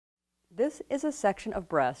This is a section of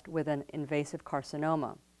breast with an invasive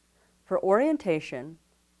carcinoma. For orientation,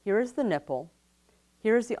 here is the nipple,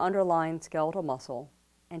 here is the underlying skeletal muscle,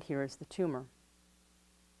 and here is the tumor.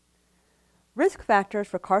 Risk factors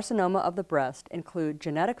for carcinoma of the breast include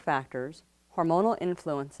genetic factors, hormonal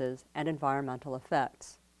influences, and environmental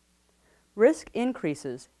effects. Risk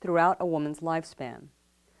increases throughout a woman's lifespan.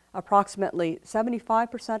 Approximately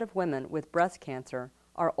 75% of women with breast cancer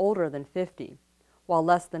are older than 50, while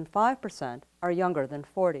less than 5% are younger than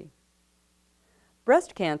 40.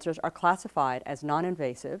 Breast cancers are classified as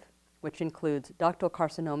non-invasive, which includes ductal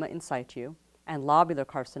carcinoma in situ and lobular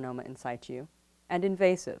carcinoma in situ, and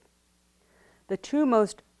invasive. The two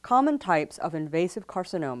most common types of invasive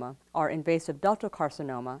carcinoma are invasive ductal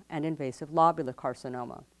carcinoma and invasive lobular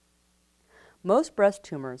carcinoma. Most breast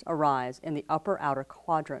tumors arise in the upper outer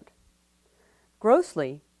quadrant.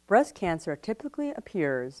 Grossly, breast cancer typically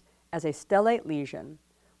appears as a stellate lesion,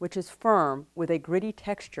 which is firm with a gritty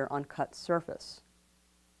texture on cut surface.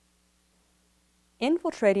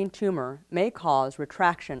 Infiltrating tumor may cause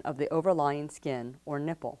retraction of the overlying skin or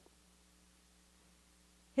nipple.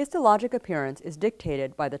 Histologic appearance is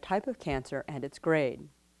dictated by the type of cancer and its grade.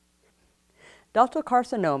 Ductal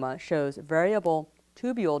carcinoma shows variable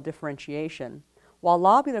tubule differentiation, while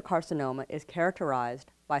lobular carcinoma is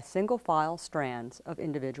characterized by single-file strands of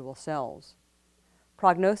individual cells.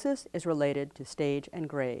 Prognosis is related to stage and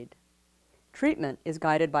grade. Treatment is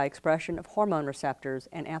guided by expression of hormone receptors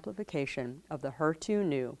and amplification of the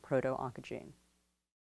HER2/neu proto-oncogene.